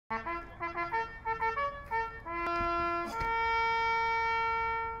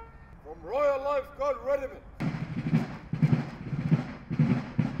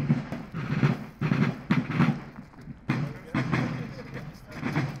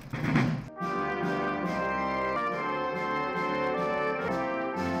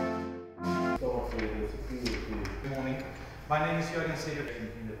My name is Jörgen Silver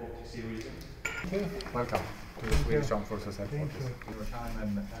in the Baltic Sea region. Welcome to the Swedish Armed Forces headquarters. Your time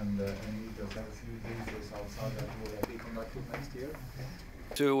and meet us have a few details outside that will be conducted next year.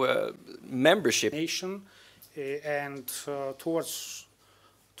 To membership nation and towards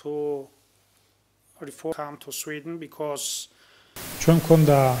to reform come to Sweden because ჩვენ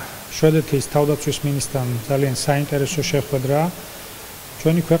მქონდა შვედეთის თავდაცვის მინისტრთან ძალიან საინტერესო შეხვედრა.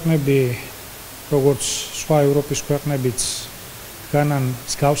 ჩვენი ქვეყნები, როგორც სხვა ევროპის ქვეყნებიც, განან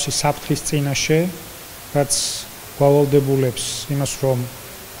მსგავსი საფრთხის წინაშე, რაც გვავალდებულებს იმას, რომ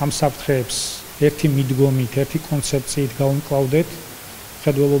ამ საფრთხეებს ერთი მიდგომით, ერთი კონცეფციით გავუმკლავდეთ.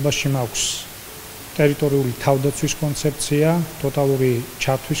 ხედველობაში მაქვს ტერიტორიული თავდაცვის კონცეფცია, ტოტალური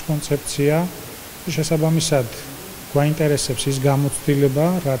ჩართვის კონცეფცია. შესაბამისად, გვაინტერესებს ის გამოცდილება,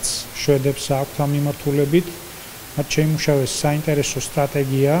 რაც შვედებს აქვთ ამ მიმართულებით, მათ შეიმუშავეს საინტერესო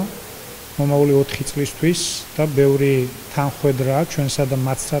სტრატეგია მომავალი 4 წლისთვის და ბევრი თანხვედრა ჩვენსა და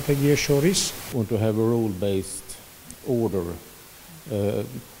მათ სტრატეგიას შორის. Want to have a rule-based order,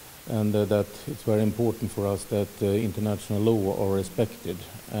 and that it's very important for us that international law are respected,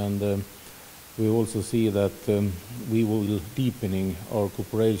 and we also see that we will deepening our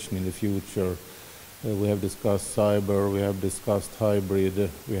cooperation in the future. We have discussed cyber, we have discussed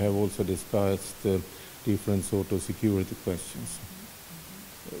hybrid, we have also discussed different sort of security questions.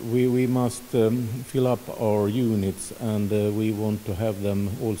 We must fill up our units, and we want to have them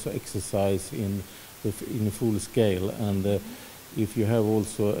also exercise in a full scale. And if you have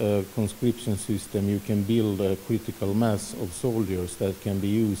also a conscription system, you can build a critical mass of soldiers that can be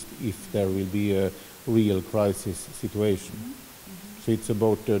used if there will be a real crisis situation. So it's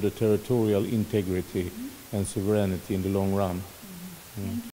about the territorial integrity and sovereignty in the long run.